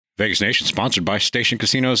Vegas Nation sponsored by Station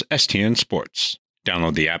Casinos STN Sports.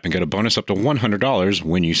 Download the app and get a bonus up to $100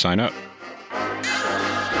 when you sign up.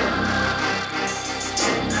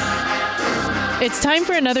 It's time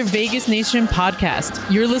for another Vegas Nation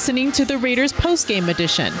podcast. You're listening to the Raiders postgame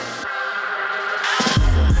edition.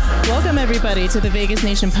 Welcome, everybody, to the Vegas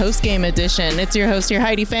Nation postgame edition. It's your host here,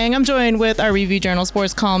 Heidi Fang. I'm joined with our Review Journal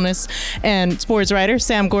sports columnist and sports writer,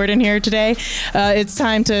 Sam Gordon, here today. It's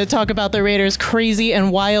time to talk about the Raiders' crazy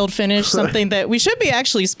and wild finish, something that we should be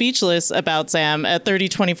actually speechless about, Sam, a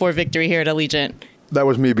 30-24 victory here at Allegiant. That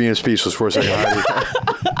was me being speechless for a second, Heidi.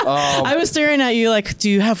 I was staring at you like, do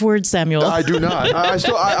you have words, Samuel? I do not. I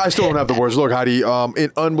still don't have the words. Look, Heidi,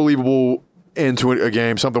 an unbelievable into a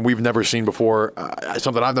game, something we've never seen before,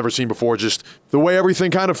 something I've never seen before, just the way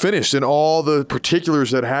everything kind of finished and all the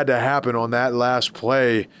particulars that had to happen on that last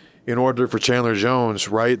play in order for Chandler Jones,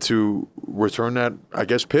 right, to return that, I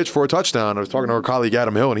guess, pitch for a touchdown. I was talking to our colleague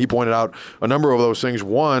Adam Hill, and he pointed out a number of those things.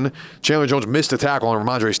 One, Chandler Jones missed a tackle on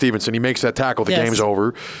Ramondre Stevenson. He makes that tackle, the game's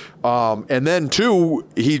over. And then two,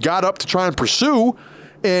 he got up to try and pursue,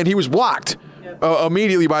 and he was blocked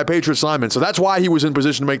immediately by a Patriots lineman. So that's why he was in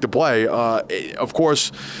position to make the play. Of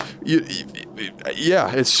course,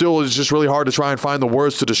 it's just really hard to try and find the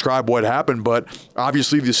words to describe what happened. But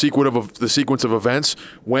obviously, the sequence of events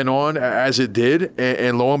went on as it did,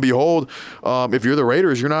 and lo and behold, if you're the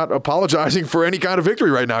Raiders, you're not apologizing for any kind of victory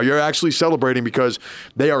right now. You're actually celebrating because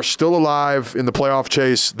they are still alive in the playoff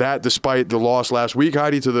chase. That despite the loss last week,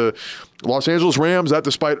 Heidi, to the Los Angeles Rams. That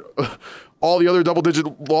despite all the other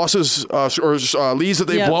double-digit losses or leads that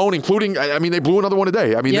they've blown, including, they blew another one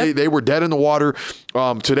today. They were dead in the water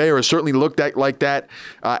today, or it certainly looked like that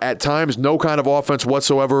at times. No kind of offense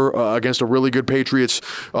whatsoever against a really good Patriots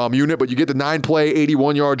unit. But you get the 9-play,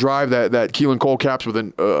 81-yard drive that Keelan Cole caps with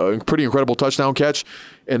a pretty incredible touchdown catch,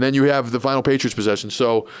 and then you have the final Patriots possession.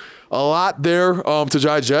 So a lot there to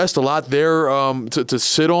digest, a lot there to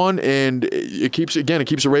sit on, and it keeps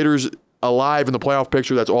the Raiders alive in the playoff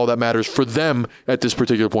picture. That's all that matters for them at this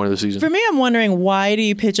particular point of the season. For me, I'm wondering, why do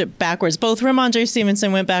you pitch it backwards? Both Ramondre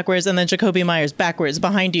Stevenson went backwards, and then Jakobi Meyers backwards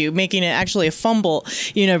behind you, making it actually a fumble,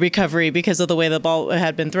 recovery because of the way the ball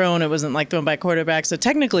had been thrown. It wasn't like thrown by quarterback, so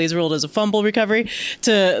technically it's ruled as a fumble recovery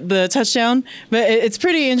to the touchdown. But it's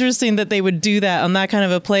pretty interesting that they would do that on that kind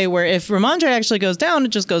of a play where if Ramondre actually goes down, it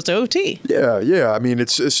just goes to OT. Yeah.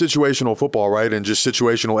 It's situational football, right? And just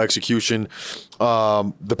situational execution.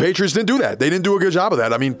 The Patriots didn't do that. They didn't do a good job of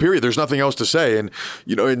that. Period. There's nothing else to say. And,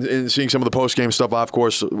 in seeing some of the post-game stuff, of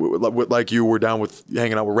course, like you were down with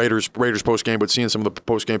hanging out with Raiders post-game, but seeing some of the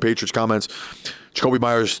post-game Patriots comments, Jakobi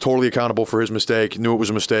Meyers totally accountable for his mistake, knew it was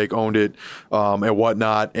a mistake, owned it, and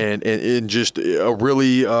whatnot. And just a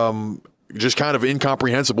really just kind of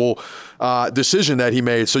incomprehensible decision that he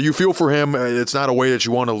made. So you feel for him. It's not a way that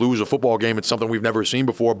you want to lose a football game. It's something we've never seen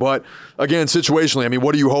before. But again, situationally,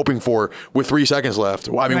 what are you hoping for with 3 seconds left?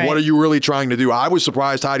 What are you really trying to do? I was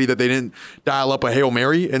surprised, Heidi, that they didn't dial up a Hail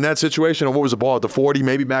Mary in that situation. Or what was the ball at the 40?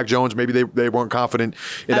 Maybe Mac Jones. Maybe they weren't confident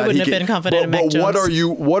in that. I wouldn't have been confident in Mac Jones. But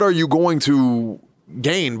what are you going to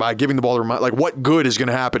gain by giving the ball to Ramondre? What good is going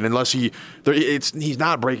to happen unless he's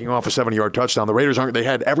not breaking off a 70-yard touchdown? The Raiders they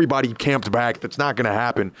had everybody camped back. That's not going to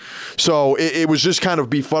happen. So it was just kind of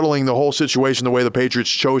befuddling the whole situation, the way the Patriots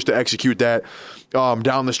chose to execute that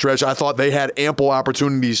down the stretch. I thought they had ample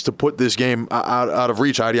opportunities to put this game out of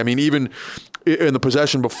reach, Heidi. Even in the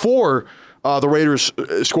possession before the Raiders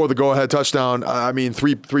scored the go-ahead touchdown.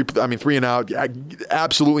 Three and out.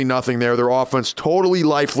 Absolutely nothing there. Their offense totally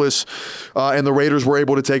lifeless, and the Raiders were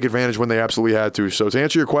able to take advantage when they absolutely had to. So to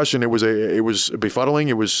answer your question, it was befuddling.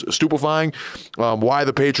 It was stupefying. Why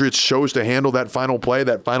the Patriots chose to handle that final play,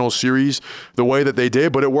 that final series, the way that they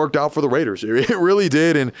did, but it worked out for the Raiders. It really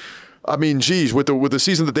did. And with the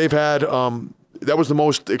season that they've had. That was the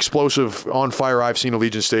most explosive on fire I've seen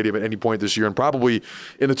Allegiant Stadium at any point this year, and probably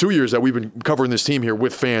in the 2 years that we've been covering this team here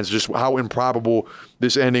with fans, just how improbable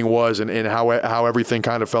this ending was and how everything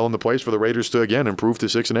kind of fell into place for the Raiders to, again, improve to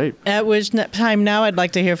 6-8. At which time now I'd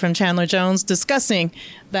like to hear from Chandler Jones discussing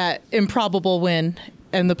that improbable win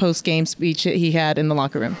and the post-game speech he had in the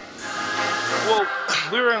locker room. Well,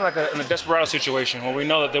 we were in a desperado situation where we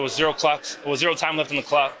know that there was zero time left in the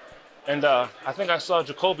clock, and I think I saw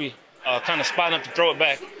Jakobi kind of spotting up to throw it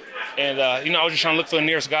back. And, I was just trying to look for the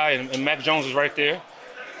nearest guy, and Mac Jones was right there.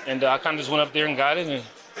 And I kind of just went up there and got it and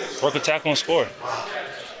broke a tackle and scored.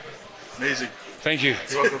 Amazing. Thank you.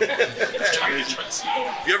 You're welcome.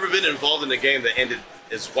 Have you ever been involved in a game that ended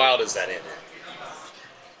as wild as that ended?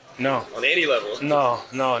 No. On any level? No,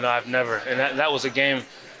 I've never. And that was a game,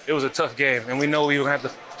 it was a tough game. And we know we were going to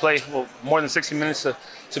have to play more than 60 minutes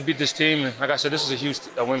to to beat this team. And like I said, this is a huge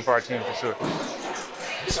win for our team for sure.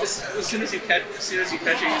 As soon as you catch it, you see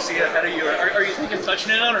it ahead of you. Are you thinking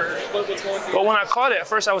touchdown or what's going through? Well, when I caught it, at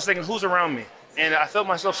first I was thinking, who's around me? And I felt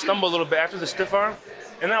myself stumble a little bit after the stiff arm.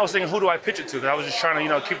 And then I was thinking, who do I pitch it to? Because I was just trying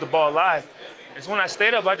to, keep the ball alive. And so when I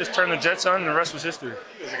stayed up, I just turned the Jets on, and the rest was history.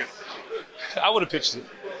 I would have pitched it.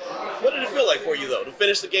 What did it feel like for you, though, to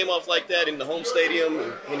finish the game off like that in the home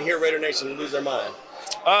stadium and hear Raider Nation lose their mind?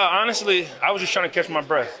 Honestly, I was just trying to catch my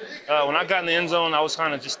breath. When I got in the end zone, I was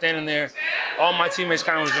kind of just standing there. All my teammates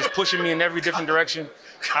kind of was just pushing me in every different direction.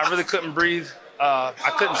 I really couldn't breathe.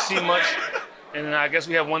 I couldn't see much. And I guess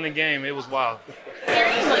we have won the game. It was wild. Is there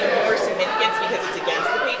any more significance because it's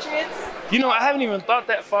against the Patriots? I haven't even thought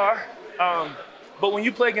that far. But when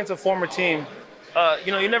you play against a former team,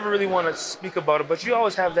 you never really want to speak about it, but you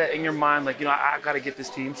always have that in your mind, like, I got to get this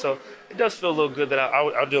team. So it does feel a little good that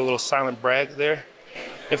I'll do a little silent brag there.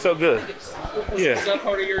 It felt good. Was that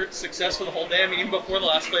part of your success for the whole day? I mean, even before the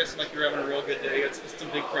last play, it seemed like you were having a real good day. It's some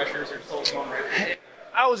big pressures are still going right.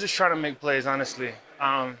 I was just trying to make plays, honestly.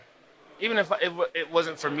 Even if it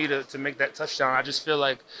wasn't for me to make that touchdown, I just feel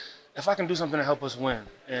like if I can do something to help us win.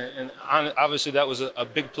 And obviously that was a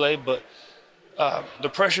big play, but the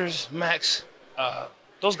pressures, Max,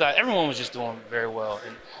 those guys, everyone was just doing very well.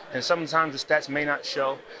 And sometimes the stats may not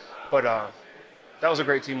show, but that was a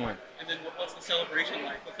great team win. And then what's the celebration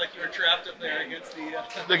like? Looked like you were trapped up there against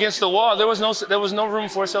against the wall. There was no room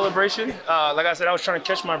for a celebration. Like I said, I was trying to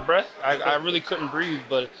catch my breath. I really couldn't breathe,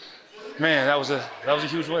 but man, that was a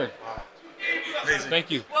huge win. Amazing. Thank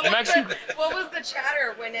you. What was the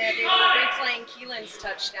chatter when they were replaying Keelan's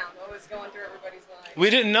touchdown? What was going through everybody's mind? We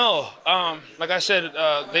didn't know. Like I said,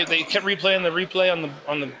 they kept replaying the replay on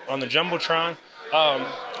the jumbotron,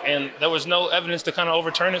 and there was no evidence to kind of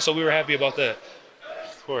overturn it. So we were happy about that.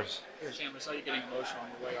 Of course. Cam, I saw you getting emotional on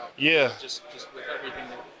your way up. Yeah. Just with everything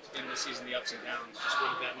that's in this season, the ups and downs. Just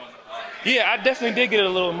what did that moment? Yeah, I definitely did get a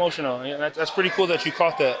little emotional. And that's pretty cool that you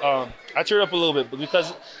caught that. I teared up a little bit, but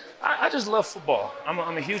because I just love football. I'm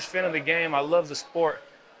a huge fan of the game. I love the sport.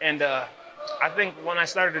 And I think when I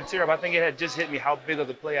started to tear up, I think it had just hit me how big of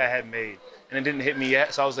the play I had made. And it didn't hit me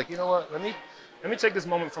yet. So I was like, you know what? Let me take this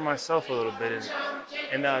moment for myself a little bit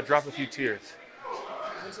and drop a few tears.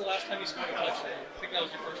 When's the last time you scored a touchdown? I think that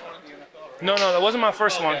was your first one in the NFL, right? No, that wasn't my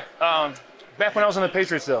first one. Back when I was on the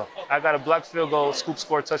Patriots, though. I got a blocked field goal, scoop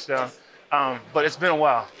score, touchdown. But it's been a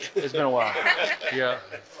while. Yeah.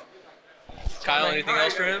 Kyle, anything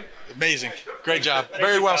else for him? Amazing. Great job.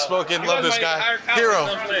 Very well spoken. Love this guy. Hero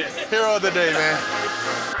of the day, man.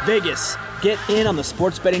 Vegas. Get in on the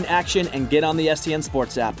sports betting action and get on the STN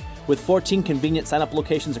Sports app. With 14 convenient sign-up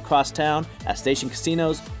locations across town at Station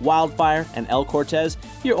Casinos, Wildfire, and El Cortez,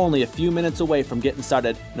 you're only a few minutes away from getting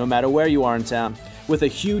started, no matter where you are in town. With a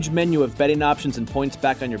huge menu of betting options and points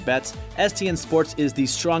back on your bets, STN Sports is the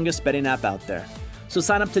strongest betting app out there. So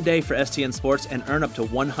sign up today for STN Sports and earn up to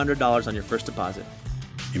 $100 on your first deposit.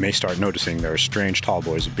 You may start noticing there are strange tall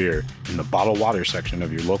boys of beer in the bottled water section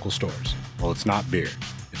of your local stores. Well, it's not beer.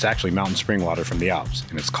 It's actually mountain spring water from the Alps,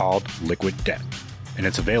 and it's called Liquid Death. And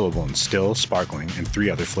it's available in still, sparkling, and 3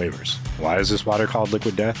 other flavors. Why is this water called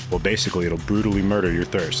Liquid Death? Well, basically it'll brutally murder your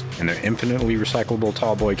thirst, and their infinitely recyclable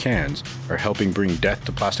tall boy cans are helping bring death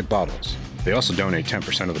to plastic bottles. They also donate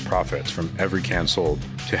 10% of the profits from every can sold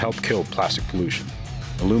to help kill plastic pollution.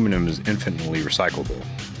 Aluminum is infinitely recyclable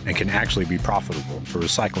and can actually be profitable for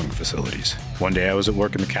recycling facilities. One day I was at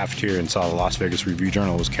work in the cafeteria and saw the Las Vegas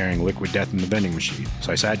Review-Journal was carrying Liquid Death in the vending machine.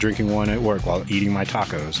 So I sat drinking one at work while eating my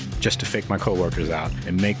tacos just to fake my coworkers out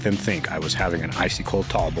and make them think I was having an icy cold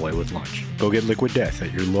tall boy with lunch. Go get Liquid Death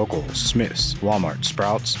at your local Smith's, Walmart,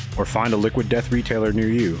 Sprouts, or find a Liquid Death retailer near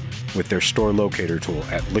you with their store locator tool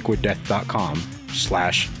at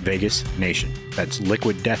liquiddeath.com/Vegas Nation. That's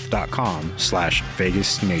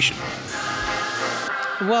liquiddeath.com/Vegas Nation.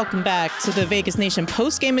 Welcome back to the Vegas Nation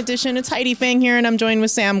post-game edition. It's Heidi Fang here, and I'm joined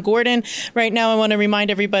with Sam Gordon. Right now, I want to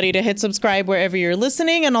remind everybody to hit subscribe wherever you're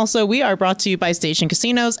listening. And also, we are brought to you by Station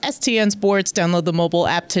Casinos, STN Sports. Download the mobile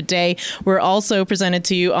app today. We're also presented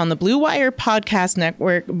to you on the Blue Wire Podcast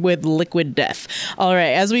Network with Liquid Death. All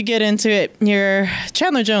right, as we get into it, here,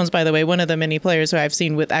 Chandler Jones, by the way, one of the many players who I've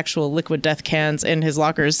seen with actual Liquid Death cans in his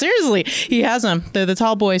lockers. Seriously, he has them. They're the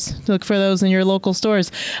tall boys. Look for those in your local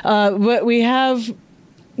stores. But we have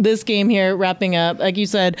this game here wrapping up. Like you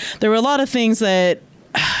said, there were a lot of things that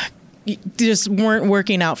just weren't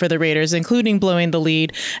working out for the Raiders, including blowing the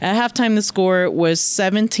lead. At halftime, the score was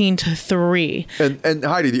 17-3. And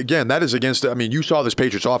Heidi, again, that is against, I mean, you saw this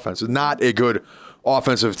Patriots offense. It's not a good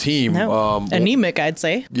offensive team. No. Anemic, I'd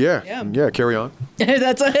say. Yeah, carry on.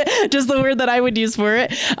 That's just the word that I would use for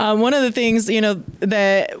it. One of the things,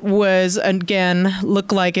 that was, again,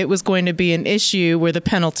 looked like it was going to be an issue were the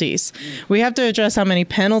penalties. We have to address how many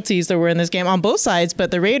penalties there were in this game on both sides,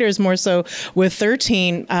 but the Raiders more so with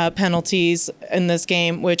 13 penalties in this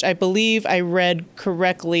game, which I believe I read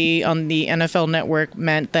correctly on the NFL Network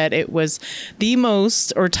meant that it was the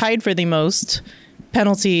most, or tied for the most,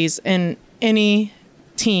 penalties in any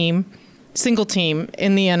single team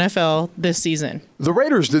in the NFL this season. The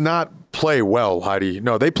Raiders did not play well, Heidi.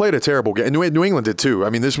 No, they played a terrible game. New England did too. I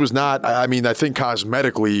mean, this was not, I think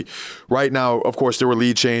cosmetically, right now, of course, there were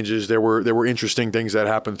lead changes. There were interesting things that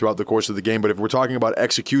happened throughout the course of the game. But if we're talking about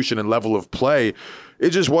execution and level of play, it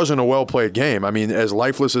just wasn't a well-played game. I mean, as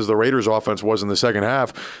lifeless as the Raiders' offense was in the second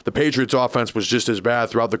half, the Patriots' offense was just as bad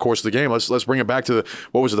throughout the course of the game. Let's bring it back to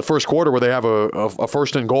the first quarter where they have a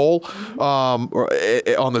first and goal on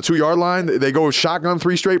the 2-yard line. They go shotgun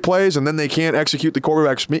 3 straight plays, and then they can't execute the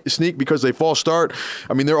quarterback sneak because they false start.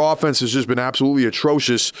 I mean, their offense has just been absolutely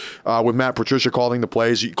atrocious with Matt Patricia calling the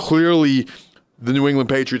plays. Clearly, the New England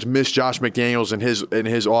Patriots miss Josh McDaniels and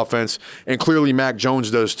his offense, and clearly Mac Jones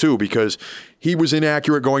does too, because he was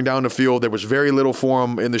inaccurate going down the field. There was very little for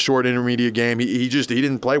him in the short intermediate game. He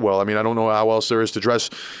didn't play well. I mean, I don't know how else there is to dress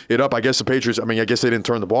it up. I guess the Patriots, I guess they didn't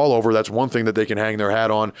turn the ball over. That's one thing that they can hang their hat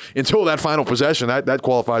on until that final possession. That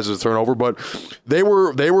qualifies as a turnover. But they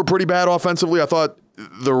were pretty bad offensively. I thought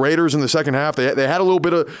the Raiders in the second half, they had a little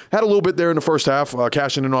bit there in the first half,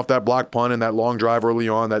 cashing in off that block punt and that long drive early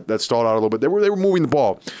on that stalled out a little bit. They were moving the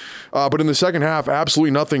ball. But in the second half,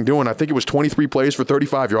 absolutely nothing doing. I think it was 23 plays for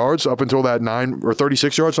 35 yards up until that 9 or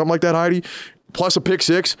 36 yards, something like that, Heidi, plus a pick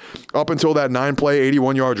 6 up until that 9-play,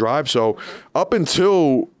 81-yard drive. So up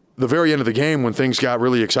until the very end of the game, when things got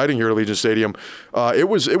really exciting here at Allegiant Stadium, it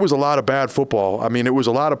was a lot of bad football. I mean, it was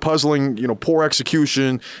a lot of puzzling, poor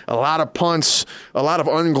execution, a lot of punts, a lot of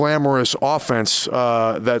unglamorous offense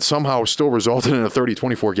that somehow still resulted in a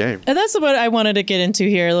 30-24 game. And that's what I wanted to get into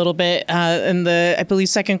here a little bit. In the, I believe,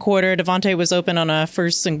 second quarter, Devontae was open on a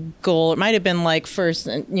first and goal. It might have been like first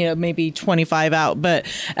and, maybe 25 out. But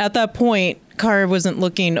at that point, Carr wasn't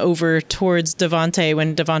looking over towards Devontae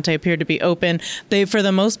when Devontae appeared to be open. They, for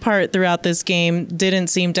the most part, throughout this game, didn't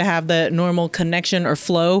seem to have the normal connection or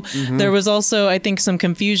flow. Mm-hmm. There was also, I think, some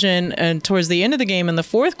confusion towards the end of the game in the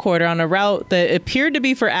fourth quarter on a route that appeared to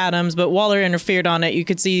be for Adams, but Waller interfered on it. You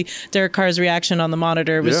could see Derek Carr's reaction on the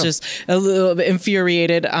monitor was just a little bit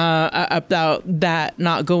infuriated about that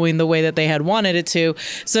not going the way that they had wanted it to.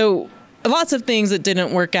 So lots of things that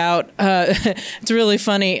didn't work out. It's really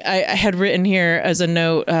funny. I had written here as a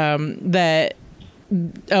note that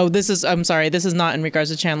this is not in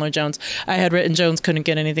regards to Chandler Jones. I had written Jones couldn't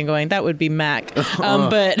get anything going. That would be Mac.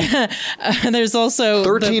 But there's also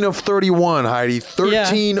 13 of 31, Heidi.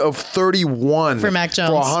 13 of 31 for Mac Jones.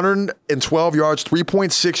 For 112 yards,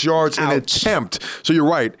 3.6 yards in attempt. So you're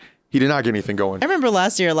right. He did not get anything going. I remember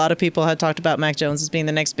last year a lot of people had talked about Mac Jones as being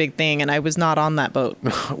the next big thing, and I was not on that boat.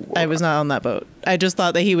 I was not on that boat. I just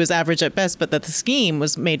thought that he was average at best, but that the scheme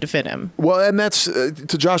was made to fit him. Well, and that's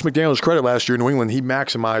to Josh McDaniels' credit last year in New England, he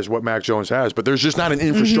maximized what Mac Jones has, but there's just not an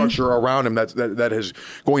infrastructure around him that is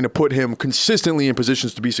going to put him consistently in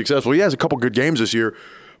positions to be successful. He has a couple good games this year,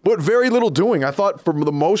 but very little doing. I thought for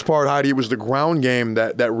the most part, Heidi, it was the ground game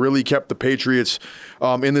that really kept the Patriots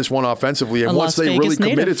in this one offensively. And once they really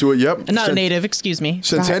committed to it,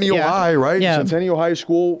 Centennial High, right? Yeah. Centennial High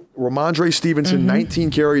School, Ramondre Stevenson, 19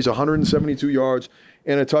 carries, 172 yards,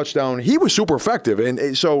 and a touchdown. He was super effective.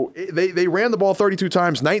 And so they ran the ball 32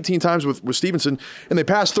 times, 19 times with Stevenson, and they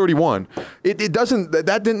passed 31.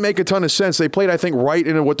 That didn't make a ton of sense. They played, I think, right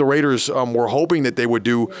into what the Raiders were hoping that they would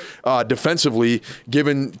do defensively,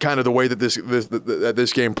 given kind of the way that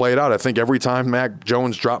this game played out. I think every time Mac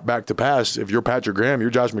Jones dropped back to pass, if you're Patrick Graham, you're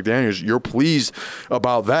Josh McDaniels, you're pleased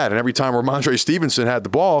about that. And every time Ramondre Stevenson had the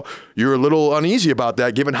ball, you're a little uneasy about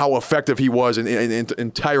that, given how effective he was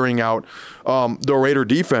in tiring out the Raider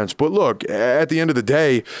defense. But look, at the end of the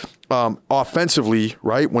day, offensively,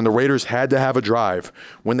 right, when the Raiders had to have a drive,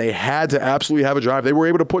 when they had to absolutely have a drive, they were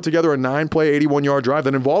able to put together a 9-play, 81-yard drive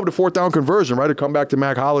that involved a 4th down conversion, right, to come back to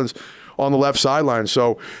Mac Hollins on the left sideline.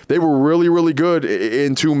 So they were really, really good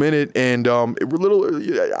in 2 minutes. And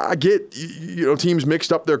I get, teams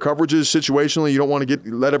mixed up their coverages situationally. You don't want to give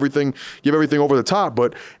everything over the top.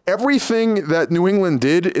 But everything that New England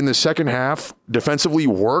did in the second half defensively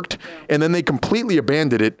worked, and then they completely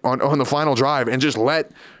abandoned it on the final drive and just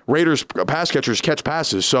let Raiders pass catchers catch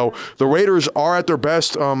passes. So the Raiders are at their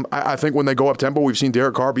best. I think when they go up tempo, we've seen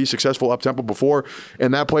Derek Carr be successful up tempo before.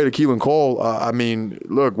 And that play to Keelan Cole, I mean,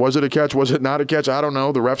 look, was it a catch? Was it not a catch? I don't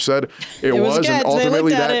know. The ref said it was, and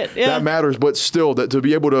ultimately that matters. But still, to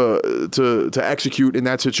be able to execute in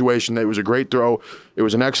that situation, it was a great throw. It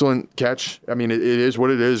was an excellent catch. I mean, it is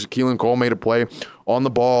what it is. Keelan Cole made a play on the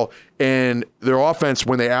ball, and their offense,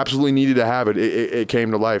 when they absolutely needed to have it, it came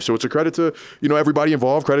to life. So it's a credit to everybody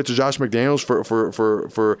involved. Credit to Josh McDaniels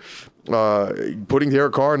for putting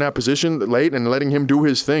Derek Carr in that position late and letting him do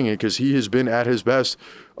his thing, because he has been at his best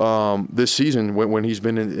this season when he's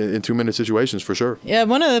been in 2-minute situations, for sure. Yeah,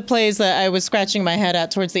 one of the plays that I was scratching my head at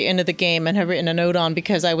towards the end of the game and have written a note on,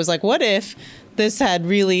 because I was like, what if this had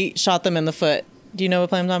really shot them in the foot? Do you know what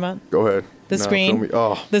play I'm talking about? Go ahead.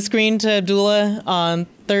 The screen to Abdullah on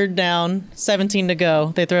 3rd down, 17 to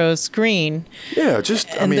go. They throw a screen. Yeah,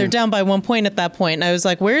 they're down by 1 point at that point. And I was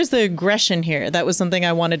like, where's the aggression here? That was something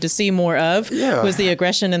I wanted to see more of. Yeah. Was the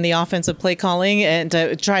aggression in the offensive play calling, and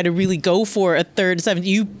to try to really go for a 3rd and 7.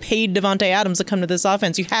 You paid Devontae Adams to come to this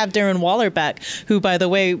offense. You have Darren Waller back, who, by the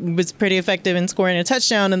way, was pretty effective in scoring a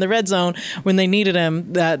touchdown in the red zone when they needed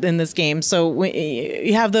him in this game. So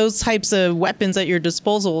you have those types of weapons at your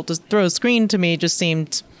disposal. To throw a screen, to me, just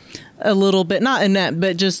seemed a little bit, not inept,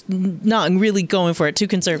 but just not really going for it, too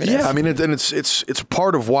conservative. Yeah, I mean, it's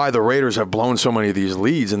part of why the Raiders have blown so many of these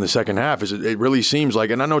leads in the second half. Is it really seems like,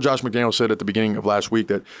 and I know Josh McDaniels said at the beginning of last week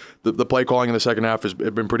that the play calling in the second half has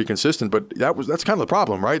been pretty consistent, but that's kind of the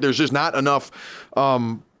problem, right? There's just not enough,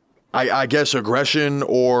 I guess, aggression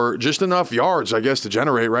or just enough yards, I guess, to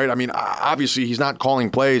generate, right? I mean, obviously he's not calling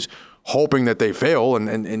plays hoping that they fail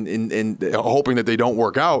and hoping that they don't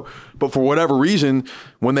work out. But for whatever reason,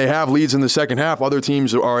 when they have leads in the second half, other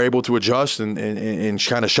teams are able to adjust and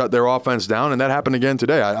kind of shut their offense down. And that happened again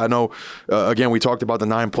today. I know, again, we talked about the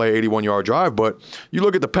 9-play, 81-yard drive, but you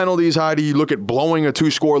look at the penalties, Heidi, you look at blowing a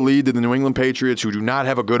 2-score lead to the New England Patriots, who do not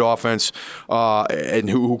have a good offense and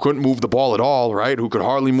who couldn't move the ball at all, right? Who could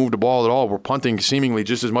hardly move the ball at all. Were punting seemingly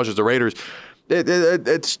just as much as the Raiders.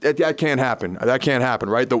 That can't happen. That can't happen,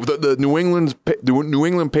 right? The New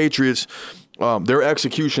England Patriots, their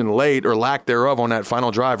execution late or lack thereof on that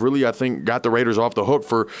final drive really, I think, got the Raiders off the hook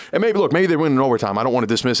for. And maybe they win in overtime. I don't want to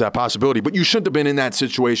dismiss that possibility, but you shouldn't have been in that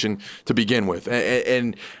situation to begin with.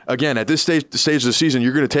 And again, at this stage of the season,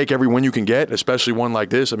 you're going to take every win you can get, especially one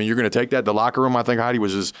like this. I mean, you're going to take that. The locker room, I think, Heidi,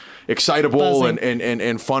 was as excitable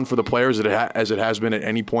and fun for the players as it has been at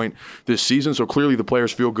any point this season. So clearly, the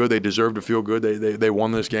players feel good. They deserve to feel good. They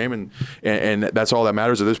won this game, and that's all that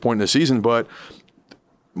matters at this point in the season. But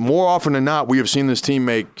more often than not, we have seen this team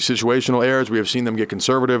make situational errors. We have seen them get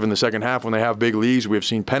conservative in the second half when they have big leads. We have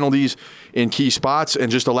seen penalties in key spots and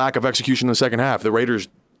just a lack of execution in the second half. The Raiders,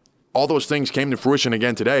 all those things came to fruition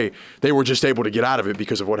again today. They were just able to get out of it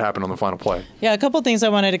because of what happened on the final play. Yeah, a couple of things I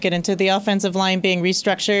wanted to get into. The offensive line being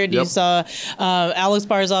restructured. Yep. You saw Alex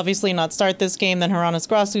Bars obviously not start this game. Then Haranis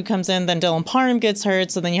Grosku comes in. Then Dylan Parham gets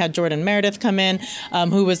hurt. So then you had Jordan Meredith come in,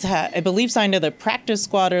 who was, I believe, signed to the practice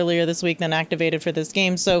squad earlier this week, then activated for this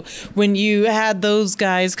game. So when you had those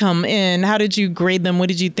guys come in, how did you grade them? What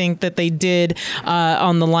did you think that they did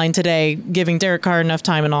on the line today, giving Derek Carr enough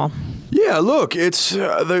time and all? Yeah, look, it's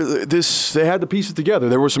they had to piece it together.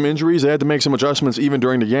 There were some injuries. They had to make some adjustments even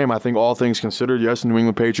during the game. I think all things considered, yes, the New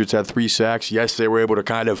England Patriots had 3 sacks. Yes, they were able to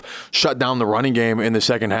kind of shut down the running game in the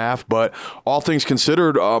second half. But all things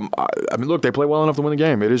considered, I mean, look, they played well enough to win the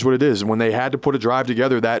game. It is what it is. When they had to put a drive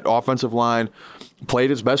together, that offensive line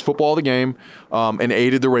played its best football of the game and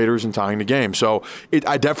aided the Raiders in tying the game. So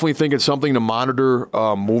I definitely think it's something to monitor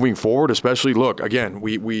moving forward, especially, look, again,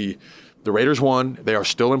 the Raiders won. They are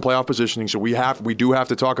still in playoff positioning, so we do have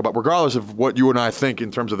to talk about, regardless of what you and I think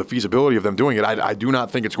in terms of the feasibility of them doing it, I do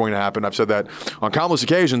not think it's going to happen. I've said that on countless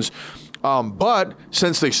occasions. But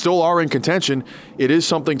since they still are in contention, it is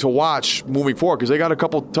something to watch moving forward because they got a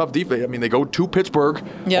couple tough defense. I mean, they go to Pittsburgh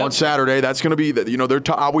on Saturday. That's going to be, they're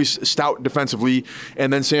always stout defensively,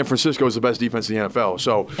 and then San Francisco is the best defense in the NFL.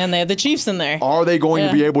 So, and they have the Chiefs in there. Are they going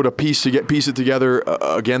to be able to piece it together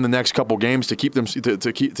again the next couple games to keep them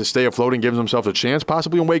to stay afloat and give themselves a chance,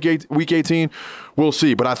 possibly in week 18? We'll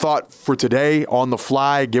see. But I thought for today, on the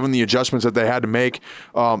fly, given the adjustments that they had to make,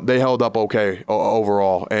 they held up okay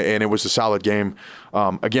overall, and it was a solid game.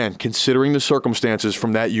 Again, considering the circumstances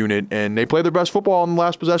from that unit, and they played their best football on the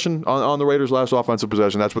last possession, on the Raiders' last offensive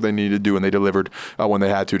possession. That's what they needed to do, and they delivered when they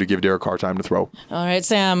had to give Derek Carr time to throw. All right,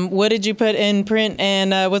 Sam, what did you put in print,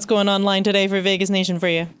 and what's going online today for Vegas Nation for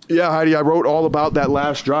you? Yeah, Heidi, I wrote all about that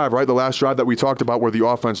last drive, right? The last drive that we talked about where the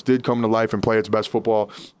offense did come to life and play its best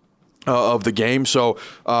football. of the game. So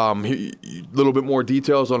a little bit more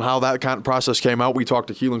details on how that kind of process came out. We talked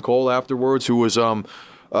to Keelan Cole afterwards, who was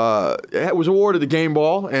awarded the game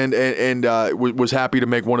ball and was happy to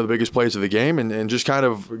make one of the biggest plays of the game and just kind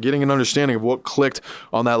of getting an understanding of what clicked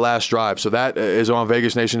on that last drive. So that is on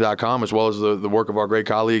VegasNation.com, as well as the work of our great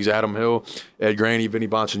colleagues, Adam Hill, Ed Graney, Vinny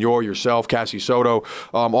Bonsignore, yourself, Cassie Soto,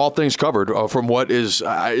 all things covered from what is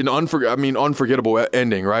an unforgettable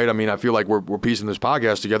ending, right? I mean, I feel like we're piecing this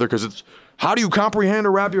podcast together because it's, how do you comprehend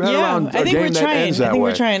or wrap your head around a game that ends that way? I think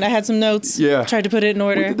we're trying. I had some notes. Yeah. Tried to put it in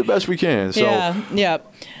order. We did the best we can. So. Yeah.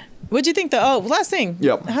 What'd you think, though? Oh, last thing.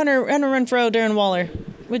 Yep. Hunter Renfrow, Darren Waller.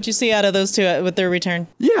 What'd you see out of those two with their return?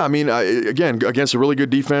 Yeah, I mean, again, against a really good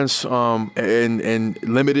defense and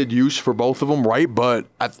limited use for both of them, right? But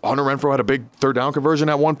Hunter Renfrow had a big third down conversion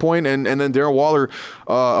at one point, and then Darren Waller,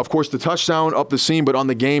 of course, the touchdown up the seam, but on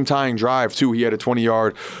the game-tying drive, too, he had a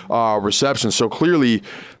 20-yard reception. So clearly,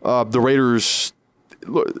 the Raiders,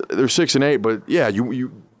 look, they're 6-8, but yeah,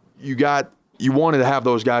 you wanted to have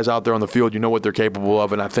those guys out there on the field. You know what they're capable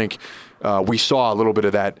of, and I think we saw a little bit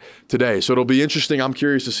of that today. So it'll be interesting. I'm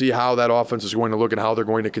curious to see how that offense is going to look and how they're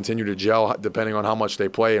going to continue to gel depending on how much they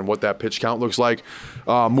play and what that pitch count looks like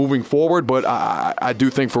moving forward. But I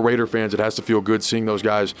do think for Raider fans, it has to feel good seeing those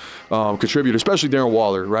guys contribute, especially Darren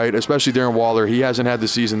Waller, right? Especially Darren Waller. He hasn't had the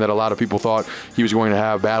season that a lot of people thought he was going to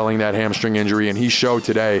have, battling that hamstring injury, and he showed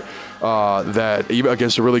today that even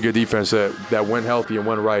against a really good defense that when healthy and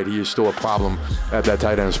when right, he is still a problem at that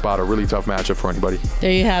tight end spot. A really tough matchup for anybody.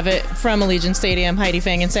 There you have it. From Allegiant Stadium, Heidi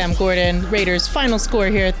Fang and Sam Gordon. Raiders final score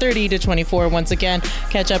here, 30-24. Once again,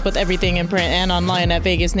 catch up with everything in print and online at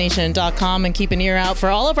VegasNation.com, and keep an ear out for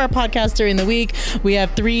all of our podcasts during the week. We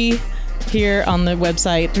have 3 here on the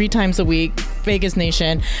website 3 times a week. Vegas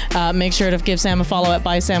Nation. Make sure to give Sam a follow at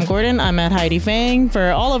By Sam Gordon. I'm at Heidi Fang.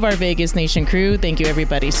 For all of our Vegas Nation crew, thank you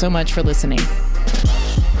everybody so much for listening.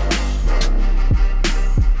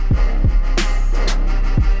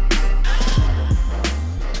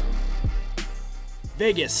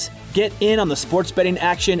 Vegas, get in on the sports betting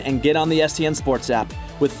action and get on the STN Sports app.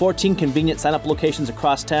 With 14 convenient sign-up locations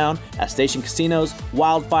across town at Station Casinos,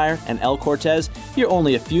 Wildfire, and El Cortez, you're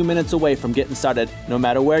only a few minutes away from getting started, no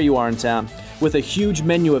matter where you are in town. With a huge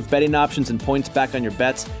menu of betting options and points back on your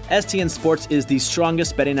bets, STN Sports is the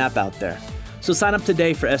strongest betting app out there. So sign up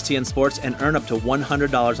today for STN Sports and earn up to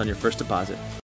 $100 on your first deposit.